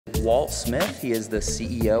Walt Smith. He is the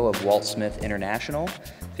CEO of Walt Smith International.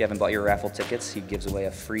 If you haven't bought your raffle tickets, he gives away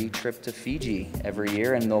a free trip to Fiji every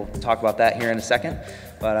year, and they'll talk about that here in a second.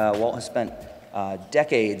 But Walt has spent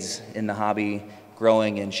decades in the hobby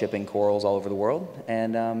growing and shipping corals all over the world,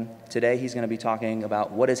 and today he's going to be talking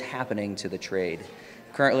about what is happening to the trade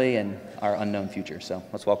currently and our unknown future. So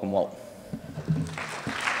let's welcome Walt.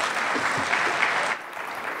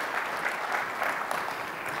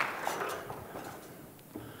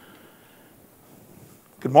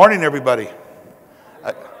 Good morning, everybody.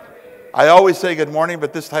 I always say good morning,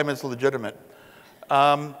 but this time it's legitimate.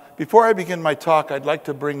 Before I begin my talk, I'd like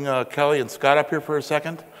to bring Kelly and Scott up here for a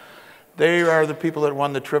second. They are the people that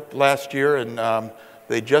won the trip last year, and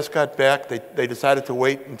they just got back. They decided to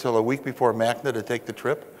wait until a week before MACNA to take the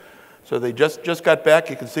trip. So they just got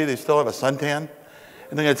back. You can see they still have a suntan.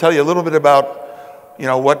 And they're going to tell you a little bit about,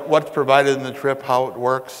 what's provided in the trip, how it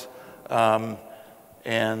works.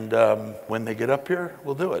 And when they get up here,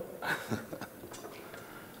 we'll do it.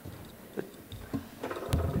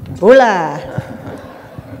 Hola!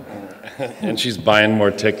 And she's buying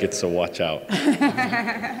more tickets, so watch out.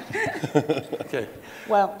 Okay.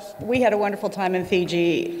 Well, we had a wonderful time in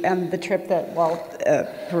Fiji, and the trip that Walt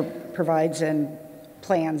provides and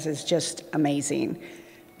plans is just amazing.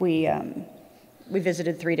 We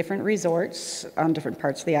visited 3 different resorts on different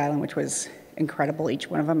parts of the island, which was incredible. Each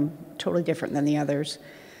one of them totally different than the others.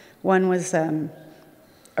 One was a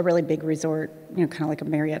really big resort, kind of like a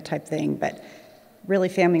Marriott type thing, but really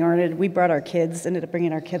family oriented. We brought our kids, ended up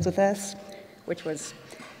bringing our kids with us, which was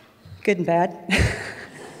good and bad.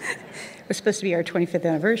 It was supposed to be our 25th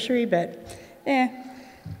anniversary, but they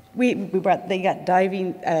got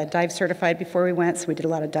dive certified before we went, so we did a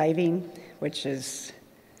lot of diving, which is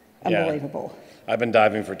unbelievable. I've been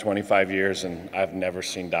diving for 25 years, and I've never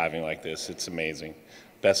seen diving like this. It's amazing.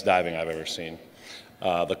 Best diving I've ever seen.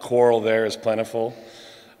 The coral there is plentiful.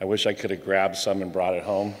 I wish I could have grabbed some and brought it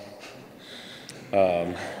home.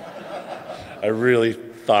 I really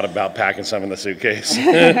thought about packing some in the suitcase.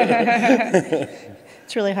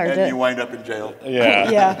 It's really hard and you wind up in jail. Yeah.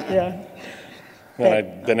 Yeah.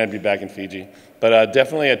 Then I'd be back in Fiji. But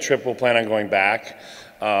definitely a trip we'll plan on going back.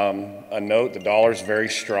 A note, the dollar's very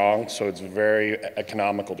strong, so it's very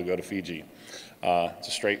economical to go to Fiji. It's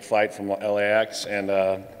a straight flight from LAX, and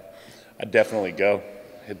I'd definitely go.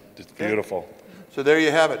 It's beautiful. So there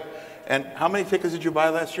you have it. And how many tickets did you buy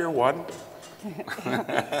last year? 1?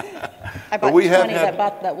 I bought 20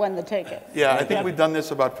 that won the ticket. Yeah, I think we've done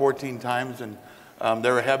this about 14 times, and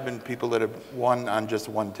there have been people that have won on just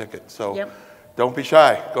 1 ticket. So don't be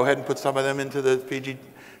shy. Go ahead and put some of them into the Fiji.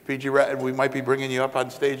 We might be bringing you up on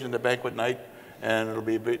stage in the banquet night, and it'll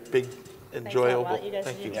be a big enjoyable. Thanks a lot. You guys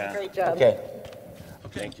Thank you. did a great job. Okay.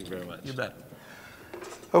 Thank you very much. You bet.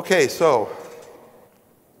 Okay, so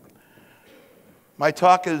my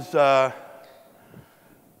talk is going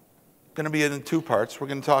to be in 2 parts. We're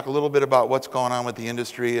going to talk a little bit about what's going on with the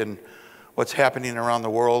industry and what's happening around the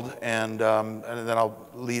world, and then I'll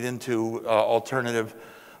lead into alternative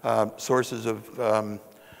sources of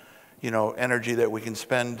energy that we can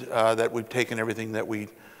spend, that we've taken everything that we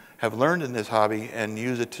have learned in this hobby and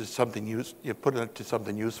use it to something put it to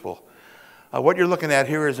something useful. What you're looking at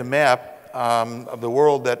here is a map of the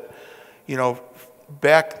world that,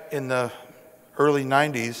 back in the early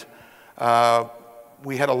 90s,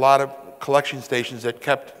 we had a lot of collection stations that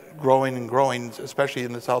kept growing and growing, especially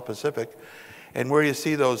in the South Pacific. And where you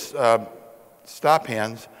see those stop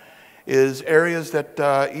hands is areas that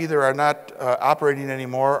either are not operating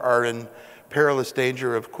anymore, are in perilous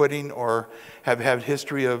danger of quitting, or have had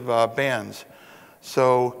history of bans.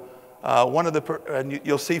 So and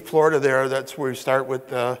you'll see Florida there. That's where we start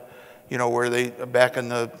with, where they, back in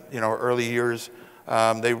the early years,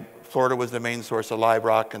 Florida was the main source of live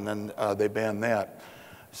rock, and then they banned that.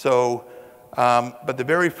 So, but the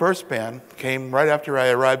very first ban came right after I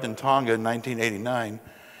arrived in Tonga in 1989.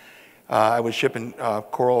 I was shipping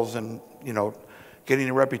corals and, getting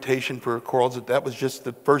a reputation for corals. That was just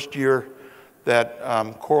the first year that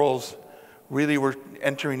corals really were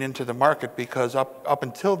entering into the market, because up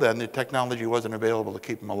until then, the technology wasn't available to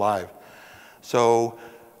keep them alive. So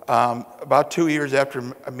about 2 years after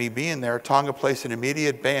me being there, Tonga placed an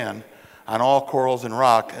immediate ban on all corals and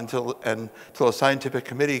rock until a scientific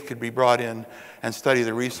committee could be brought in and study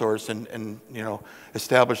the resource and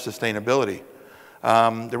establish sustainability.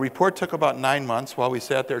 The report took about 9 months while we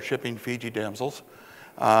sat there shipping Fiji damsels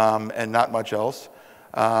and not much else.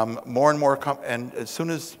 More and more, and as soon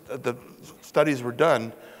as the studies were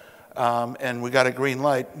done and we got a green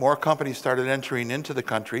light, more companies started entering into the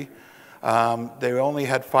country. They only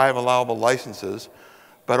had 5 allowable licenses,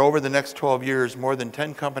 But over the next 12 years, more than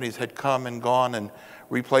 10 companies had come and gone and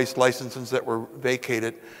replaced licenses that were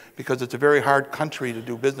vacated because it's a very hard country to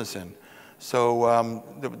do business in. So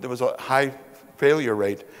there was a high failure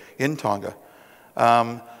rate in Tonga.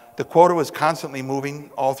 The quota was constantly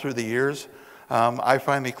moving all through the years. I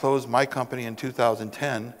finally closed my company in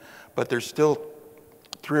 2010, but there's still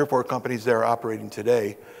 3 or 4 companies there operating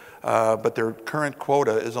today. But their current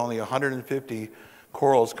quota is only 150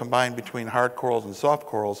 corals combined between hard corals and soft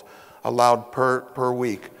corals allowed per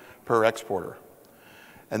week per exporter.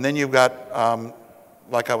 And then you've got,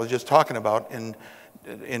 like I was just talking about,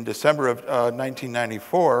 in December of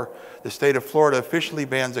 1994, the state of Florida officially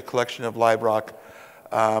bans the collection of live rock,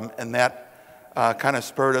 and that kind of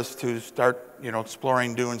spurred us to start,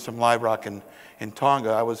 exploring doing some live rock in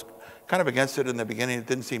Tonga. I was kind of against it in the beginning. It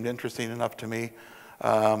didn't seem interesting enough to me.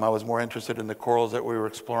 I was more interested in the corals that we were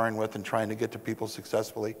exploring with and trying to get to people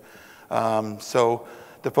successfully. So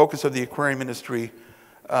the focus of the aquarium industry,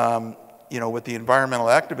 with the environmental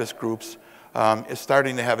activist groups, is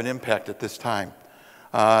starting to have an impact at this time.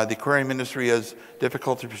 The aquarium industry has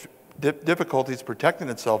difficulties protecting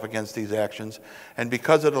itself against these actions, and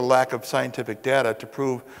because of the lack of scientific data to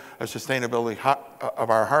prove a sustainability of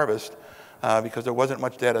our harvest, because there wasn't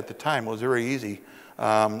much data at the time, it was very easy,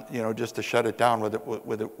 just to shut it down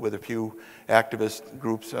with a few activist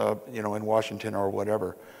groups, in Washington or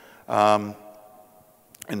whatever.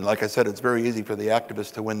 And like I said, it's very easy for the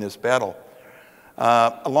activists to win this battle.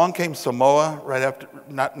 Along came Samoa right after,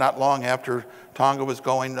 not long after Tonga was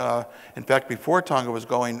going. In fact, before Tonga was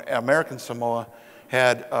going, American Samoa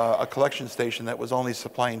had a collection station that was only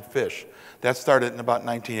supplying fish. That started in about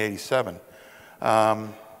 1987.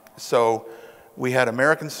 So we had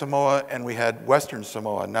American Samoa and we had Western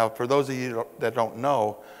Samoa. Now, for those of you that don't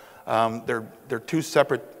know, they're 2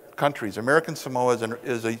 separate countries. American Samoa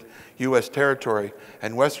is a U.S. territory,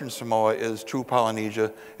 and Western Samoa is true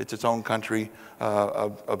Polynesia. It's its own country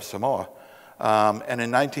of Samoa. And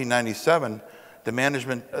in 1997,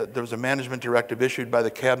 there was a management directive issued by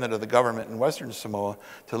the cabinet of the government in Western Samoa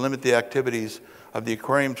to limit the activities of the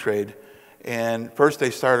aquarium trade. And first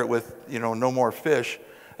they started with, no more fish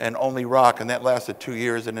and only rock, and that lasted 2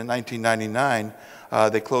 years. And in 1999,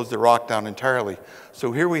 they closed the rock down entirely.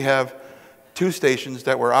 So here we have 2 stations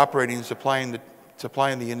that were operating, supplying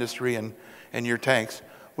the industry and your tanks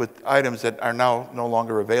with items that are now no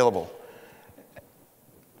longer available.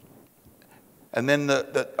 And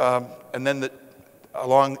then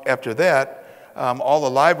along after that, all the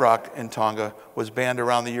live rock in Tonga was banned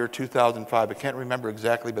around the year 2005. I can't remember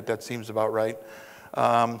exactly, but that seems about right.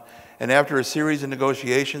 And after a series of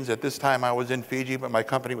negotiations, at this time I was in Fiji, but my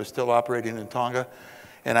company was still operating in Tonga,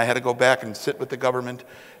 and I had to go back and sit with the government.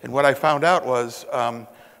 And what I found out was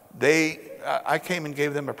I came and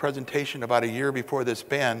gave them a presentation about a year before this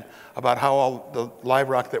ban about how all the live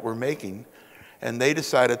rock that we're making, and they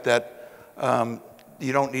decided that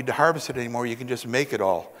you don't need to harvest it anymore, you can just make it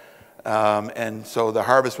all. And so the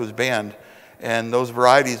harvest was banned. And those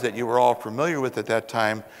varieties that you were all familiar with at that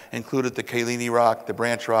time included the kaolini rock, the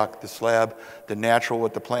branch rock, the slab, the natural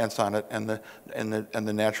with the plants on it, and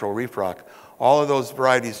the natural reef rock. All of those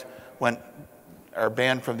varieties are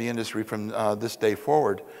banned from the industry from this day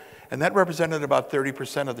forward. And that represented about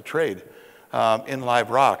 30% of the trade in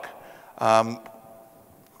live rock.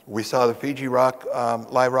 We saw the Fiji rock,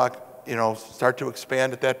 live rock, start to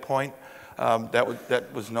expand at that point.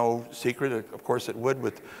 That was no secret. Of course it would,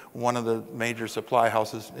 with one of the major supply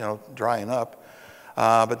houses, drying up.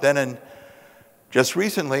 But then just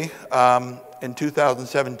recently, in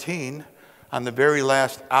 2017, on the very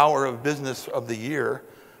last hour of business of the year,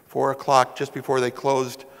 4 o'clock, just before they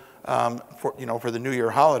closed for the New Year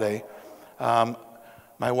holiday,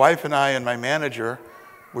 my wife and I and my manager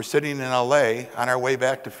were sitting in LA on our way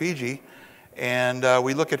back to Fiji, and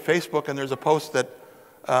we look at Facebook and there's a post that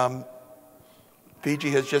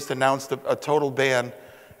Fiji has just announced a total ban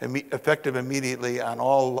effective immediately on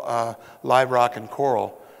all live rock and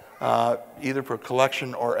coral, either for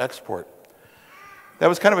collection or export. That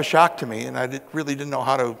was kind of a shock to me, and I really didn't know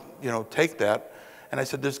how to take that. And I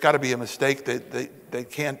said, there's got to be a mistake. They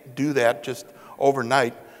can't do that just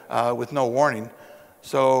overnight with no warning.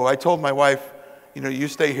 So I told my wife, you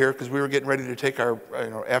stay here, because we were getting ready to take our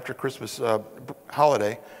after Christmas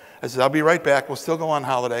holiday. I said, I'll be right back. We'll still go on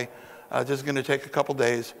holiday. Just going to take a couple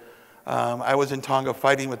days. I was in Tonga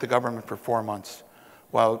fighting with the government for 4 months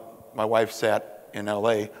while my wife sat in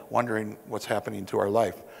LA wondering what's happening to our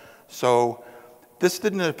life. So this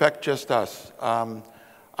didn't affect just us.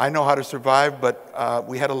 I know how to survive, but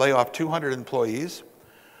we had to lay off 200 employees.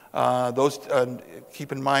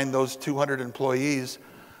 Keep in mind, those 200 employees,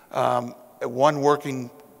 one working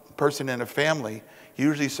person in a family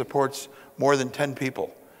usually supports more than 10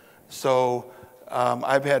 people. So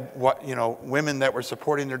I've had women that were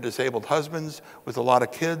supporting their disabled husbands with a lot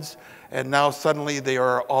of kids, and now suddenly they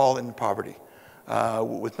are all in poverty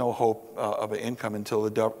with no hope of an income until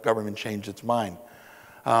the government changed its mind.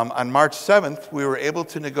 On March 7th, we were able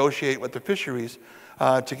to negotiate with the fisheries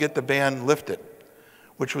to get the ban lifted,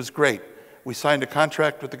 which was great. We signed a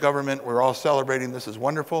contract with the government. We're all celebrating. This is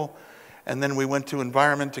wonderful. And then we went to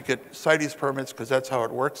environment to get CITES permits, because that's how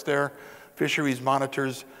it works there. Fisheries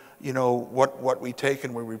monitors, what we take,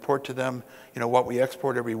 and we report to them, what we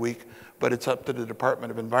export every week. But it's up to the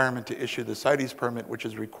Department of Environment to issue the CITES permit, which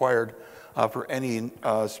is required for any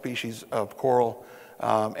species of coral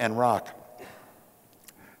and rock.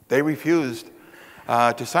 They refused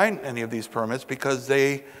to sign any of these permits because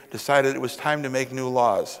they decided it was time to make new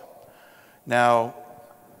laws. Now,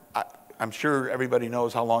 I'm sure everybody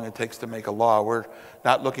knows how long it takes to make a law. We're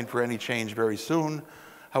not looking for any change very soon.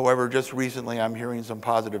 However, just recently I'm hearing some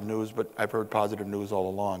positive news, but I've heard positive news all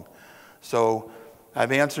along. So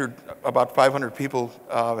I've answered, about 500 people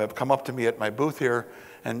have come up to me at my booth here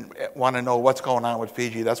and want to know what's going on with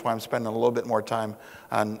Fiji. That's why I'm spending a little bit more time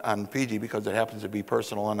on Fiji, because it happens to be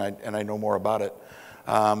personal and I know more about it.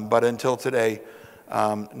 But until today,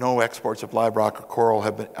 no exports of live rock or coral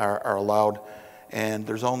are allowed, and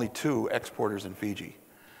there's only 2 exporters in Fiji.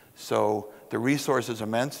 So the resource is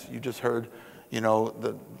immense. You just heard,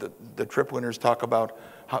 the trip winners talk about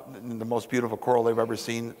the most beautiful coral they've ever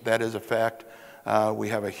seen. That is a fact. We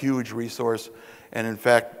have a huge resource, and in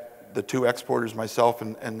fact, the 2 exporters, myself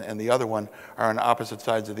and the other one, are on opposite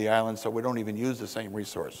sides of the island, so we don't even use the same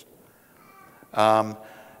resource.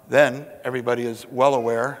 Then everybody is well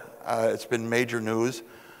aware, it's been major news,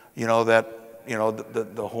 that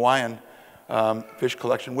the Hawaiian fish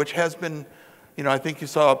collection, which has been, I think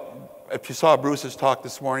if you saw Bruce's talk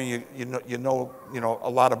this morning, you know a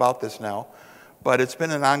lot about this now, but it's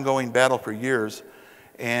been an ongoing battle for years,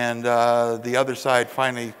 and the other side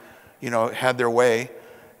finally, had their way,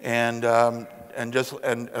 and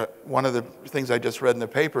one of the things I just read in the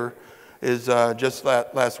paper is just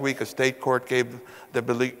last week a state court gave the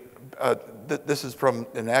belief. This is from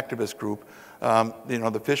an activist group.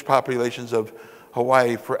 The fish populations of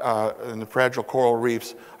Hawaii and the fragile coral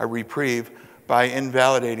reefs a reprieve by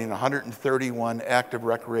invalidating 131 active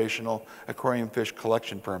recreational aquarium fish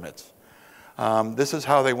collection permits. This is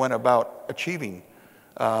how they went about achieving,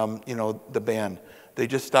 the ban. They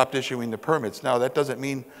just stopped issuing the permits. Now, that doesn't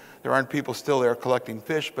mean there aren't people still there collecting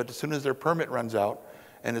fish, but as soon as their permit runs out,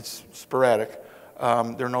 and it's sporadic,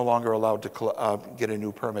 they're no longer allowed to get a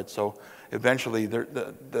new permit. So eventually,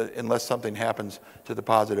 unless something happens to the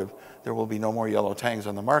positive, there will be no more yellow tangs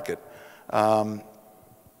on the market.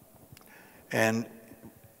 And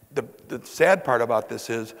the sad part about this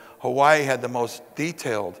is Hawaii had the most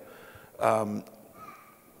detailed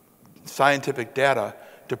scientific data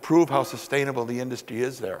to prove how sustainable the industry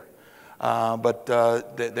is there. But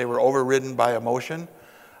they were overridden by emotion.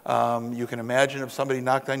 You can imagine if somebody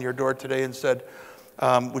knocked on your door today and said,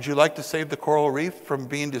 would you like to save the coral reef from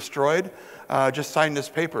being destroyed? Just sign this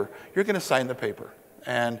paper. You're going to sign the paper.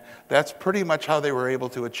 And that's pretty much how they were able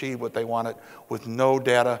to achieve what they wanted, with no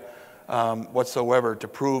data whatsoever to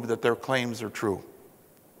prove that their claims are true.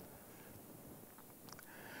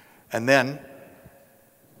 And then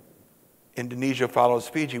Indonesia follows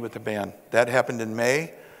Fiji with the ban. That happened in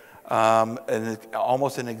May, and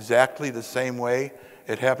almost in exactly the same way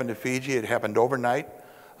it happened to Fiji. It happened overnight.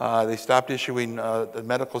 They stopped issuing the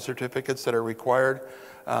medical certificates that are required,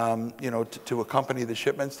 to accompany the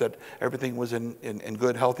shipments, that everything was in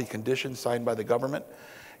good, healthy condition, signed by the government,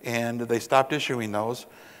 and they stopped issuing those.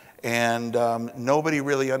 And nobody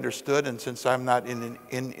really understood, and since I'm not in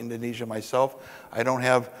Indonesia myself, I don't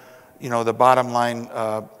have the bottom line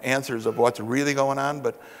answers of what's really going on,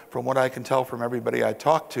 but from what I can tell from everybody I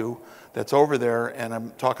talk to that's over there, and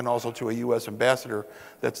I'm talking also to a U.S. ambassador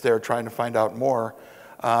that's there trying to find out more,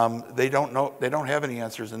 they don't know, they don't have any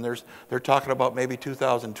answers, and they're talking about maybe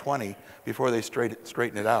 2020 before they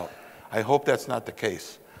straighten it out. I hope that's not the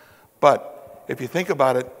case. But if you think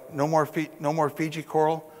about it, no more Fiji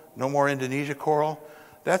coral, no more Indonesia coral,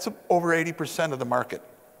 that's over 80% of the market.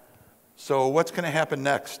 So what's going to happen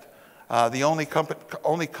next? The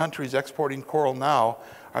only countries exporting coral now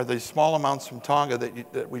are the small amounts from Tonga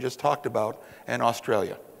that we just talked about, and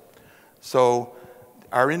Australia. So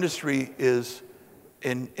our industry is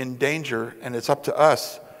in danger, and it's up to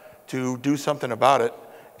us to do something about it.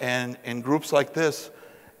 And in groups like this,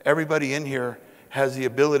 everybody in here has the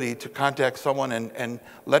ability to contact someone and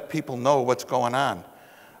let people know what's going on.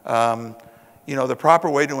 you know, the proper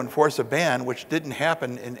way to enforce a ban, which didn't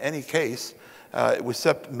happen in any case,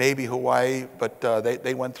 except maybe Hawaii, but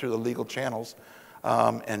they went through the legal channels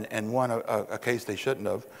and won a case they shouldn't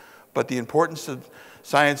have. But the importance of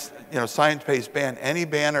science, you know, science-based ban, any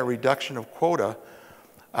ban or reduction of quota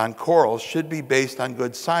on corals should be based on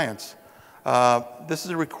good science. This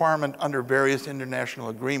is a requirement under various international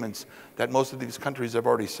agreements that most of these countries have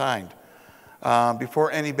already signed.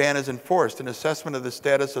 Before any ban is enforced, an assessment of the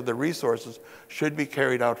status of the resources should be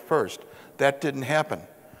carried out first. That didn't happen.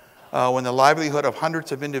 When the livelihood of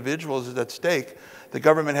hundreds of individuals is at stake, the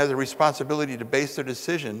government has a responsibility to base their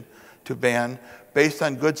decision to ban based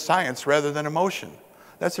on good science rather than emotion.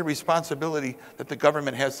 That's a responsibility that the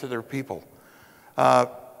government has to their people.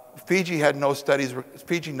 Fiji had no studies.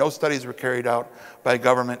 No studies were carried out by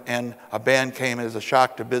government, and a ban came as a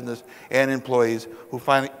shock to business and employees who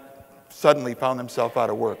suddenly found themselves out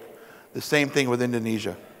of work. The same thing with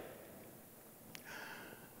Indonesia.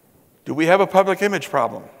 Do we have a public image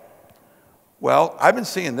problem? Well, I've been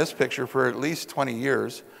seeing this picture for at least 20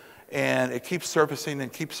 years, and it keeps surfacing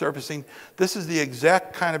and keeps surfacing. This is the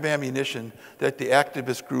exact kind of ammunition that the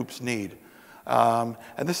activist groups need. And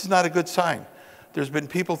this is not a good sign. There's been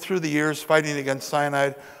people through the years fighting against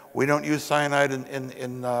cyanide. We don't use cyanide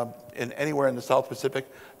in anywhere in the South Pacific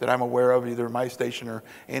that I'm aware of, either my station or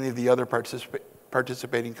any of the other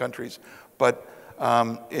participating countries. But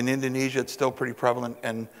in Indonesia, it's still pretty prevalent,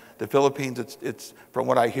 and the Philippines, it's from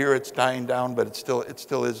what I hear, it's dying down, but it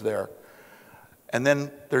still is there. And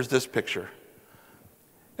then there's this picture.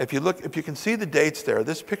 If you can see the dates there,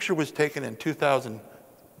 this picture was taken in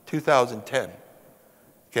 2010.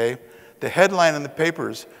 Okay, the headline in the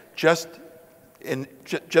papers just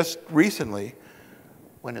recently,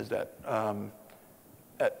 when is that?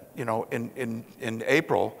 In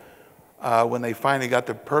April, when they finally got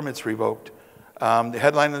the permits revoked. The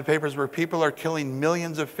headline in the papers were, people are killing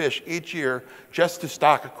millions of fish each year just to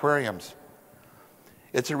stock aquariums.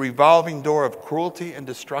 It's a revolving door of cruelty and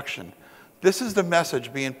destruction. This is the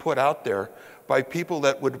message being put out there by people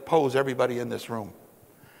that would oppose everybody in this room.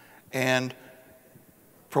 And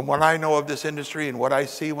from what I know of this industry and what I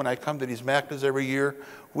see when I come to these MACNAs every year,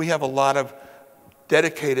 we have a lot of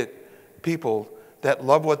dedicated people that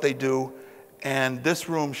love what they do, and this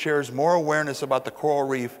room shares more awareness about the coral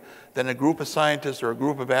reef than a group of scientists or a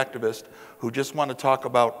group of activists who just want to talk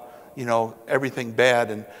about, you know, everything bad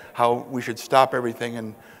and how we should stop everything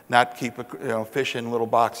and not keep, fish in little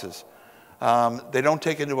boxes. They don't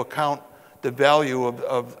take into account the value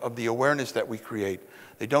of the awareness that we create.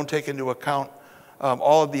 They don't take into account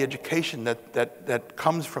all of the education that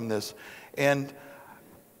comes from this. And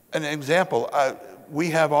an example,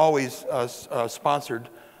 we have always sponsored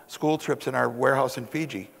school trips in our warehouse in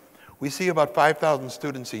Fiji. We see about 5,000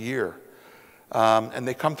 students a year. And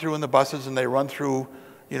they come through in the buses and they run through,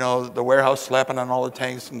 you know, the warehouse slapping on all the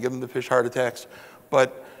tanks and giving the fish heart attacks.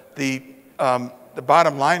 But the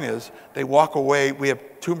bottom line is they walk away. We have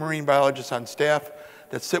 2 marine biologists on staff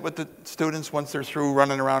that sit with the students once they're through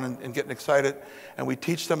running around and getting excited. And we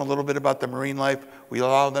teach them a little bit about the marine life. We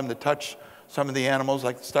allow them to touch some of the animals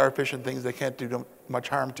like starfish and things they can't do much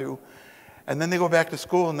harm to. And then they go back to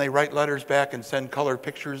school and they write letters back and send colored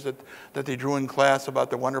pictures that they drew in class about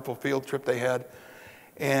the wonderful field trip they had.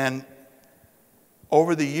 And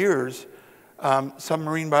over the years, some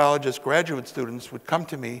marine biologist graduate students would come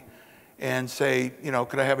to me and say, you know,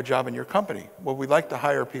 could I have a job in your company? Well, we'd like to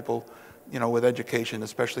hire people, you know, with education,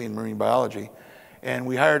 especially in marine biology. And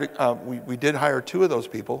we did hire 2 of those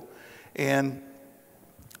people. And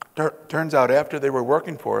turns out after they were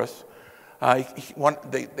working for us,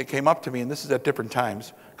 they came up to me, and this is at different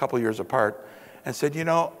times, a couple years apart, and said, you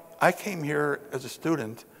know, I came here as a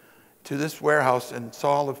student to this warehouse and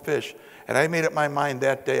saw all the fish, and I made up my mind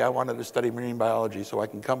that day I wanted to study marine biology so I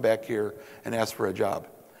can come back here and ask for a job.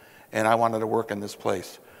 And I wanted to work in this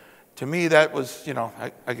place. To me, that was, you know,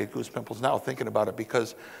 I get goosepimples now thinking about it,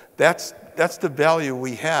 because that's the value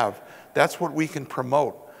we have. That's what we can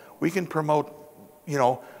promote. We can promote, you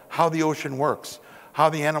know, how the ocean works, how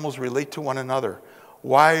the animals relate to one another.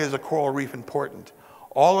 Why is a coral reef important?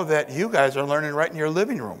 All of that you guys are learning right in your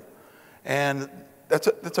living room. And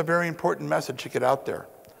that's a very important message to get out there.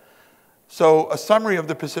 So a summary of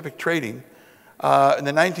the Pacific trading. In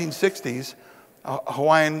the 1960s,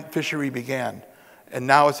 Hawaiian fishery began, and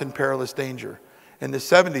now it's in perilous danger. In the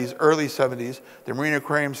 70s, early 70s, the marine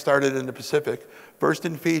aquarium started in the Pacific, first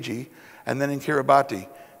in Fiji and then in Kiribati.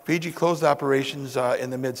 Fiji closed operations in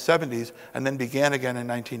the mid-70s and then began again in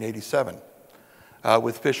 1987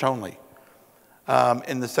 with fish only.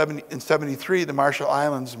 In 73, the Marshall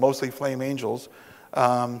Islands, mostly flame angels,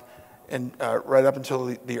 and right up until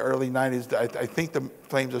the early 90s, I think the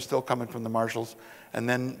flames are still coming from the Marshalls. And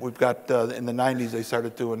then we've got, in the 90s, they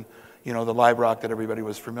started doing, you know, the live rock that everybody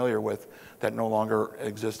was familiar with that no longer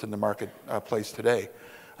exists in the marketplace today.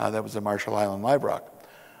 That was the Marshall Island live rock.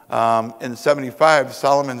 In 75,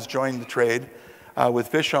 Solomons joined the trade with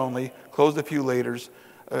fish only, closed a few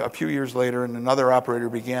years later, and another operator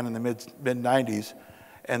began in the mid-90s.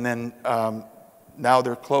 And then now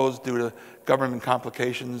they're closed due to government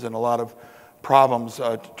complications and a lot of problems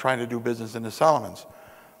trying to do business in the Solomons.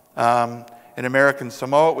 In American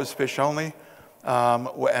Samoa, it was fish only,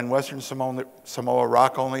 and Western Samoa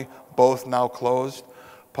rock only, both now closed.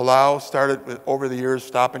 Palau started with, over the years,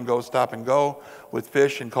 stop and go, with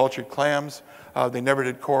fish and cultured clams. They never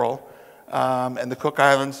did coral. And the Cook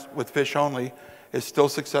Islands, with fish only, is still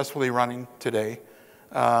successfully running today.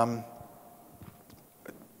 Then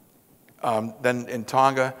in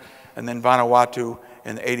Tonga, and then Vanuatu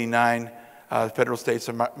in '89, federal states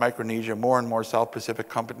of Micronesia, more and more South Pacific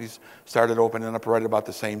companies started opening up right about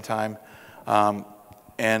the same time.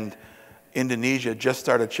 And Indonesia just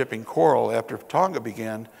started shipping coral after Tonga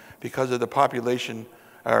began because of the population,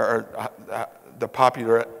 the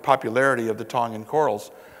popularity of the Tongan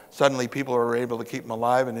corals. Suddenly people were able to keep them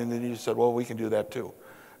alive, and Indonesia said, well, we can do that too.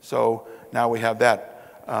 So now we have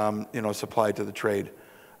that, you know, supplied to the trade.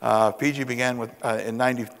 Fiji began with, in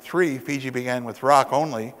 '93, Fiji began with rock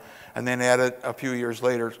only, and then added a few years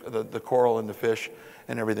later the coral and the fish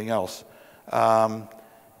and everything else.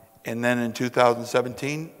 And then in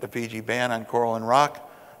 2017, the Fiji ban on coral and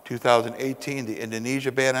rock. 2018, the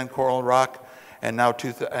Indonesia ban on coral and rock. And now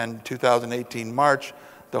in 2018 March,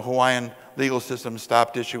 the Hawaiian legal system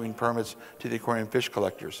stopped issuing permits to the aquarium fish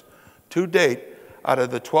collectors. To date, out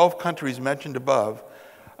of the 12 countries mentioned above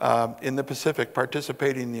in the Pacific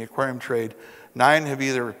participating in the aquarium trade, 9 have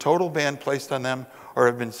either a total ban placed on them or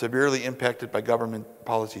have been severely impacted by government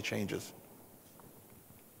policy changes.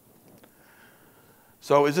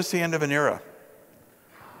 So is this the end of an era?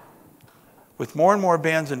 With more and more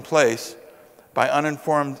bans in place by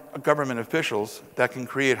uninformed government officials that can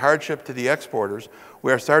create hardship to the exporters,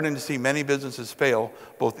 we are starting to see many businesses fail,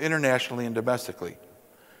 both internationally and domestically.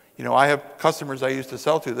 You know, I have customers I used to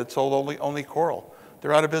sell to that sold only coral.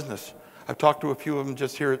 They're out of business. I've talked to a few of them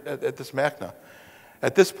just here at this MACNA.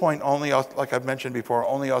 At this point, only, like I've mentioned before,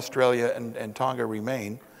 only Australia and Tonga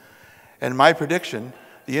remain. And my prediction,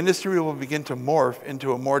 the industry will begin to morph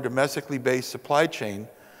into a more domestically based supply chain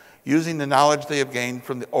using the knowledge they have gained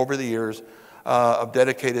from over the years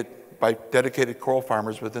by dedicated coral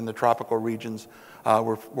farmers within the tropical regions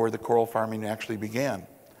where the coral farming actually began.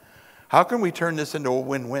 How can we turn this into a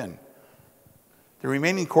win-win? The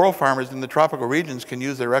remaining coral farmers in the tropical regions can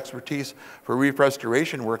use their expertise for reef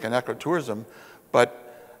restoration work and ecotourism,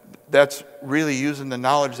 but that's really using the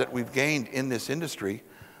knowledge that we've gained in this industry,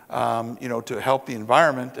 you know, to help the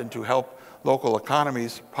environment and to help local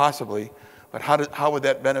economies possibly. But how would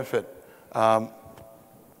that benefit all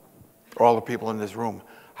the people in this room?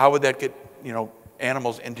 How would that get, you know,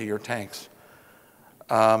 animals into your tanks?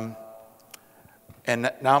 And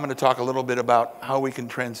now I'm going to talk a little bit about how we can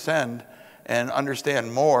transcend and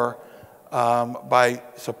understand more by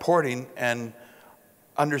supporting and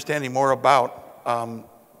understanding more about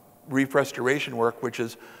reef restoration work, which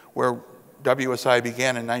is where WSI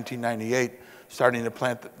began in 1998, starting to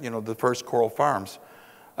plant the first coral farms.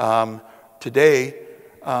 Today,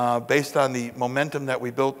 based on the momentum that we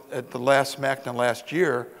built at the last MACNA last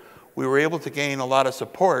year, we were able to gain a lot of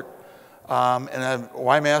support. And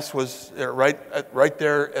YMAS was right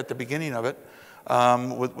there at the beginning of it,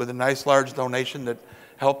 with a nice large donation that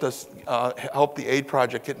helped us help the aid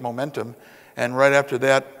project get momentum. And right after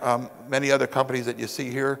that, many other companies that you see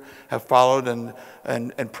here have followed,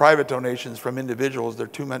 and private donations from individuals, there are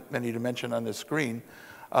too many to mention on this screen,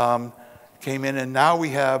 came in. And now we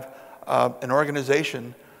have an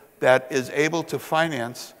organization that is able to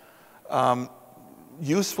finance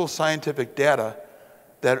useful scientific data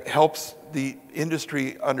that helps the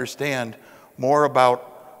industry understand more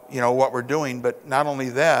about what we're doing. But not only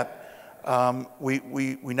that,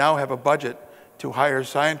 we now have a budget to hire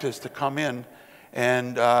scientists to come in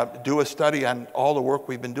and do a study on all the work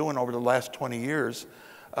we've been doing over the last 20 years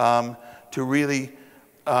to really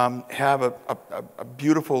have a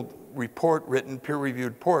beautiful report written,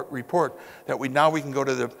 peer-reviewed report that we can go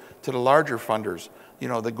to the larger funders, the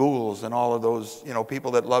Googles and all of those,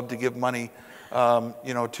 people that love to give money,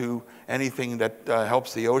 to anything that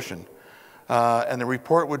helps the ocean. And the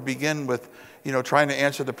report would begin with, trying to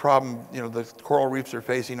answer the problem, the coral reefs are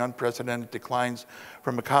facing unprecedented declines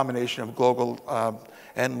from a combination of global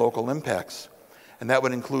and local impacts. And that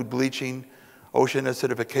would include bleaching, ocean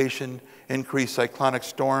acidification, increased cyclonic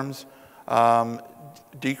storms,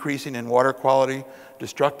 decreasing in water quality,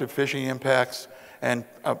 destructive fishing impacts, and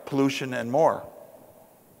pollution and more.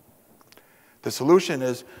 The solution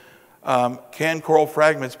is, can coral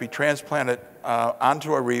fragments be transplanted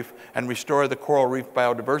onto a reef and restore the coral reef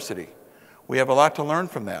biodiversity? We have a lot to learn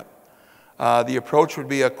from that. The approach would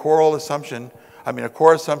be a core assumption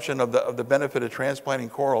of the benefit of transplanting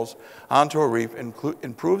corals onto a reef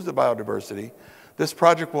improves the biodiversity. This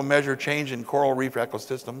project will measure change in coral reef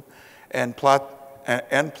ecosystem and plots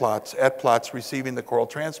receiving the coral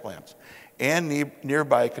transplants, and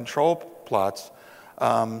nearby control plots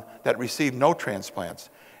that receive no transplants,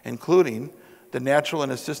 including the natural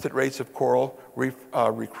and assisted rates of coral reef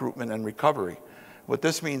recruitment and recovery. What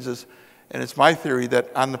this means is, and it's my theory, that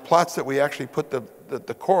on the plots that we actually put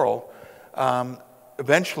the coral,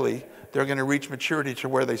 eventually they're going to reach maturity to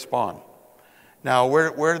where they spawn. Now,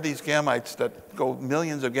 where do these gametes that go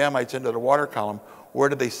millions of gametes into the water column, where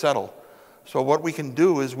do they settle? So what we can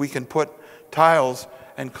do is we can put tiles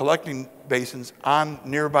and collecting basins on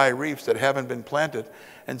nearby reefs that haven't been planted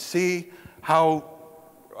and see how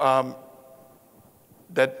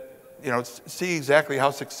see exactly how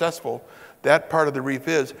successful that part of the reef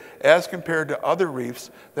is as compared to other reefs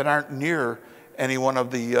that aren't near any one of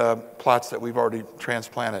the plots that we've already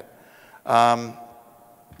transplanted.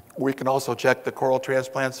 We can also check the coral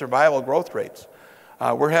transplant survival growth rates.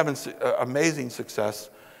 We're having amazing success,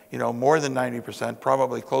 more than 90%,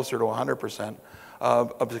 probably closer to 100%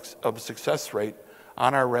 of success rate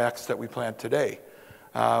on our racks that we plant today.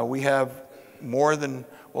 We have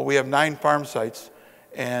we have 9 farm sites,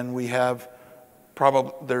 and we have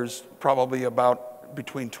there's probably about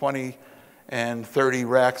between 20 and 30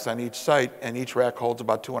 racks on each site, and each rack holds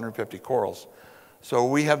about 250 corals. So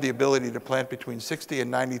we have the ability to plant between 60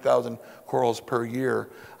 and 90,000 corals per year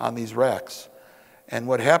on these racks. And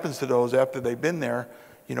what happens to those after they've been there,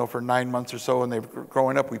 for 9 months or so, and they're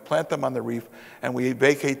growing up, we plant them on the reef, and we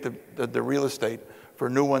vacate the real estate for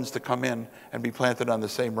new ones to come in and be planted on the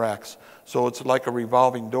same racks. So it's like a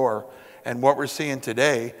revolving door. And what we're seeing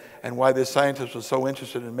today, and why this scientist was so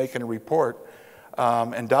interested in making a report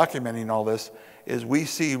and documenting all this, is we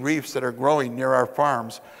see reefs that are growing near our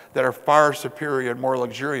farms that are far superior and more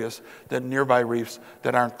luxurious than nearby reefs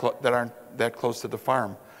that aren't that close to the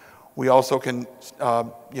farm. We also can,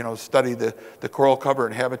 study the coral cover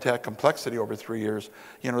and habitat complexity over 3 years,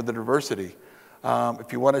 the diversity.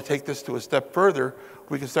 If you want to take this to a step further,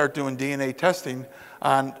 we can start doing DNA testing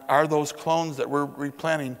on, are those clones that we're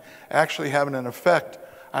replanting actually having an effect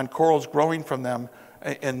on corals growing from them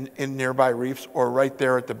in nearby reefs or right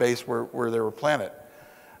there at the base where they were planted.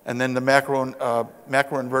 And then the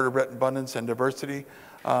macroinvertebrate abundance and diversity,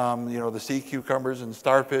 the sea cucumbers and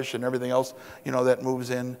starfish and everything else, that moves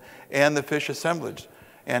in, and the fish assemblage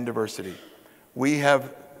and diversity. We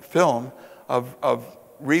have film of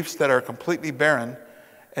reefs that are completely barren,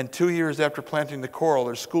 and 2 years after planting the coral,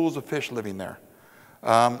 there's schools of fish living there.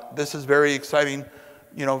 This is very exciting,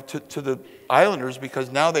 to the islanders,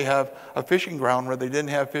 because now they have a fishing ground where they didn't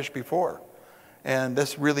have fish before. And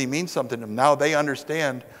this really means something to them. Now they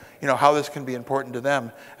understand, how this can be important to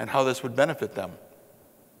them and how this would benefit them.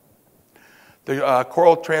 The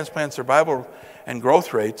coral transplant survival and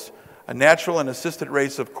growth rates, natural and assisted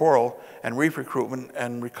rates of coral and reef recruitment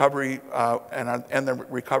and recovery, and the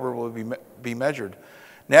recovery will be measured.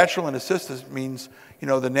 Natural and assisted means,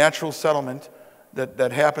 the natural settlement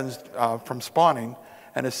that happens from spawning,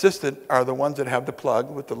 and assisted are the ones that have the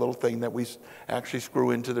plug with the little thing that we actually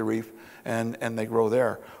screw into the reef and they grow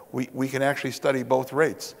there. We can actually study both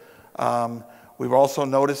rates. We're also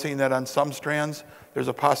noticing that on some strands, there's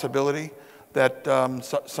a possibility that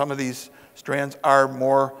some of these strands are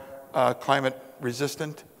more climate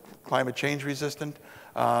change resistant.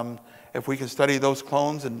 If we can study those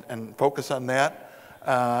clones and focus on that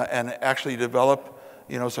and actually develop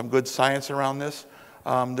some good science around this,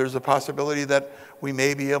 there's a possibility that we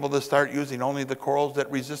may be able to start using only the corals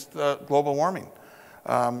that resist global warming.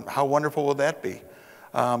 How wonderful will that be?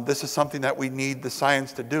 This is something that we need the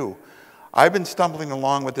science to do. I've been stumbling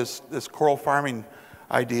along with this coral farming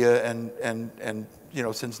idea and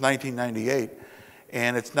since 1998,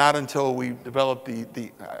 and it's not until we developed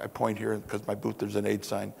I point here because my booth there's an aid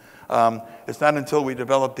sign. It's not until we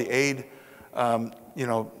developed the aid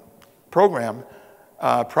program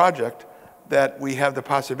project that we have the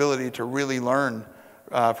possibility to really learn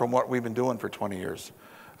from what we've been doing for 20 years.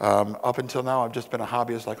 Up until now, I've just been a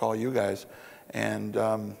hobbyist like all you guys, and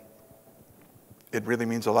it really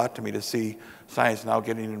means a lot to me to see science now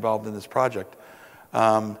getting involved in this project.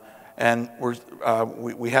 And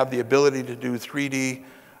we have the ability to do 3D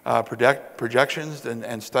projections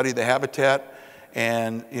and study the habitat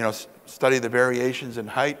and, study the variations in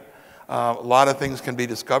height. A lot of things can be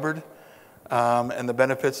discovered, and the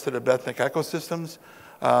benefits to the benthic ecosystems.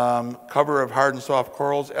 Cover of hard and soft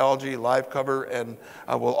corals, algae, live cover, and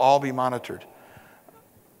will all be monitored.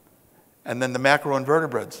 And then the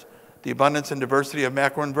macroinvertebrates, the abundance and diversity of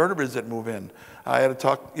macroinvertebrates that move in. I had a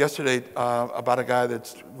talk yesterday about a guy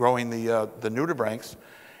that's growing the nudibranchs,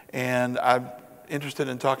 and I'm interested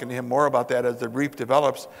in talking to him more about that as the reef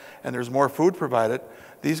develops and there's more food provided.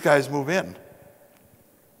 These guys move in.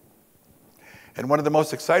 And one of the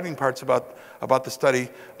most exciting parts about the study,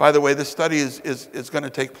 by the way, this study is going to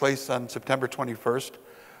take place on September 21st.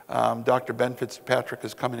 Dr. Ben Fitzpatrick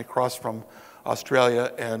is coming across from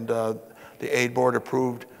Australia, and the aid board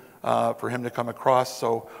approved for him to come across,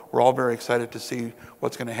 so we're all very excited to see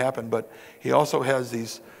what's going to happen. But he also has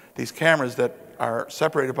these cameras that are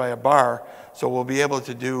separated by a bar, so we'll be able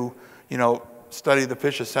to do, study the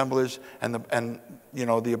fish assemblage and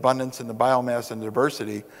the abundance and the biomass and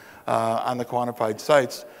diversity on the quantified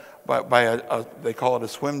sites by they call it a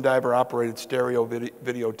swim diver operated stereo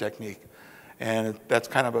video technique, and that's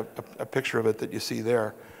kind of a picture of it that you see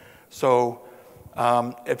there. So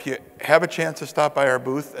if you have a chance to stop by our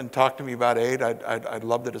booth and talk to me about aid, I'd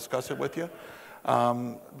love to discuss it with you.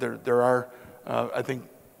 There are, I think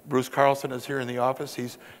Bruce Carlson is here in the office.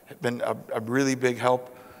 He's been a really big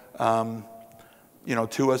help,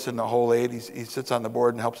 to us in the whole aid. He sits on the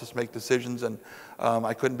board and helps us make decisions, and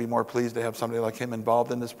I couldn't be more pleased to have somebody like him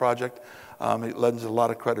involved in this project. It lends a lot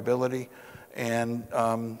of credibility, and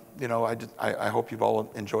I hope you've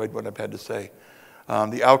all enjoyed what I've had to say.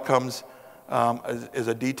 The outcomes is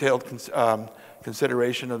a detailed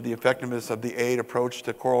consideration of the effectiveness of the aid approach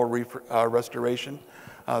to coral reef restoration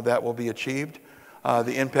that will be achieved.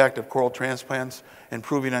 The impact of coral transplants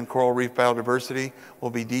improving on coral reef biodiversity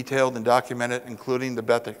will be detailed and documented, including the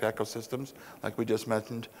benthic ecosystems, like we just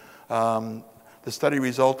mentioned. The study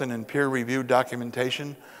resulting in peer-reviewed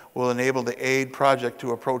documentation will enable the aid project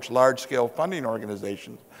to approach large-scale funding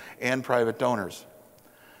organizations and private donors.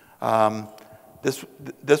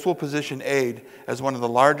 This will position aid as one of the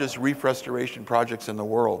largest reef restoration projects in the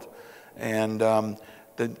world. And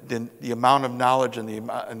the amount of knowledge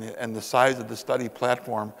and the size of the study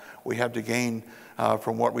platform we have to gain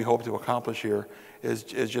from what we hope to accomplish here is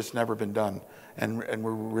just never been done. And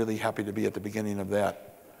we're really happy to be at the beginning of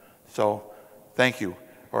that. So thank you,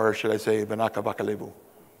 or should I say, Vanaka Vakalevu.